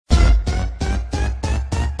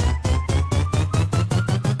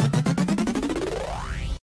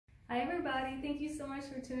everybody. Thank you so much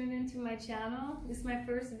for tuning into my channel. This is my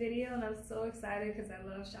first video and I'm so excited because I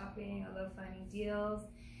love shopping, I love finding deals,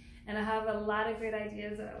 and I have a lot of great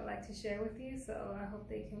ideas that I would like to share with you, so I hope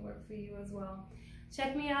they can work for you as well.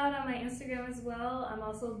 Check me out on my Instagram as well. I'm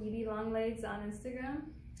also BBLongLegs on Instagram,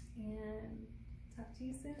 and talk to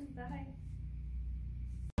you soon. Bye.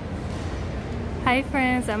 Hi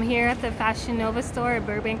friends, I'm here at the Fashion Nova store at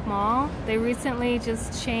Burbank Mall. They recently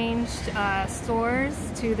just changed stores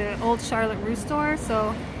to the old Charlotte Russe store,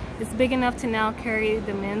 so it's big enough to now carry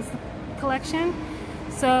the men's collection.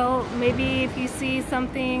 So maybe if you see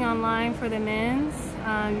something online for the men's,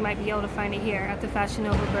 you might be able to find it here at the Fashion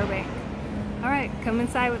Nova Burbank. Alright, come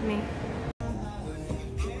inside with me.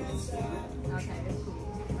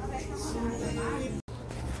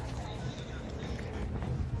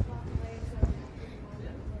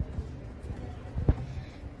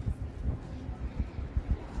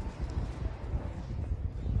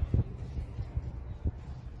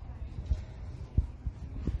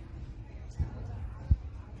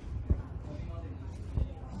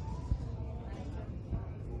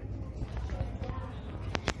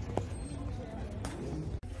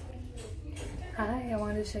 Hi, I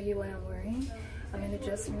wanted to show you what I'm wearing. I'm in the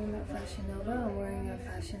dressing room at Fashion Nova. I'm wearing a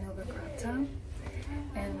Fashion Nova crop top.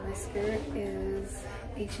 And my skirt is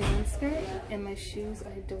H&M skirt. And my shoes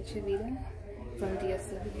are Dolce Vita from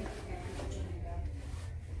DSW.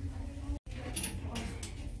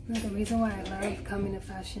 Now, the reason why I love coming to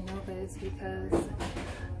Fashion Nova is because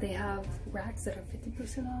they have racks that are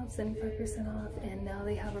 50% off, 75% off, and now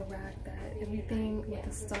they have a rack that everything with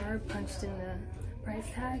a star punched in the price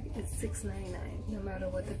tag is $6.99 no matter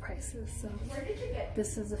what the price is. So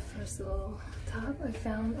this is the first little top I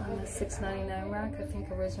found on the $6.99 rack. I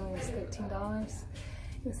think originally it was $13.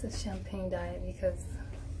 It's a champagne diet because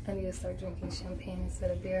I need to start drinking champagne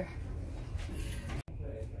instead of beer.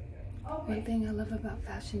 One thing I love about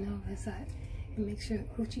Fashion Nova is that it makes your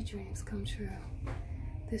hoochie dreams come true.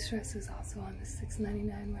 This dress is also on the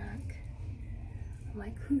 $6.99 rack. I'm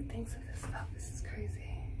like, who thinks of this stuff? This is crazy.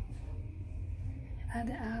 I had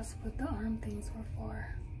to ask what the arm things were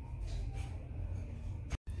for.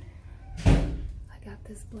 I got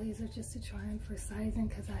this blazer just to try on for sizing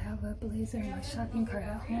because I have a blazer in my shopping cart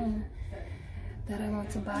at home that I want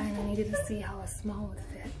to buy, and I needed to see how a small would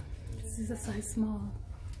fit. This is a size small.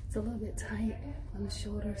 It's a little bit tight on the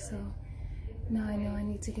shoulder, so now I know I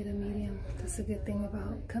need to get a medium. That's a good thing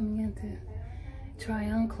about coming in to try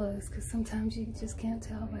on clothes, because sometimes you just can't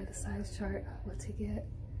tell by the size chart what to get.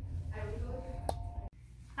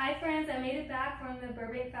 Hi friends, I made it back from the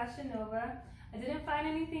Burbank Fashion Nova. I didn't find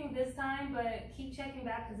anything this time, but keep checking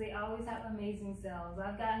back because they always have amazing sales.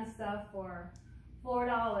 I've gotten stuff for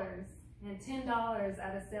 $4 and $10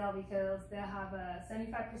 at a sale because they'll have a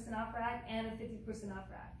 75% off rack and a 50% off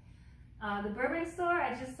rack. The Burbank store,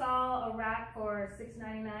 I just saw a rack for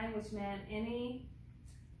 $6.99, which meant any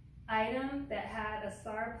item that had a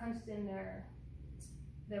star punched in their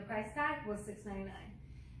price tag was $6.99.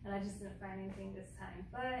 And I just didn't find anything this time.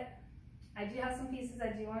 But I do have some pieces I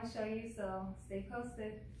do want to show you, so stay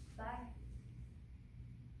posted. Bye.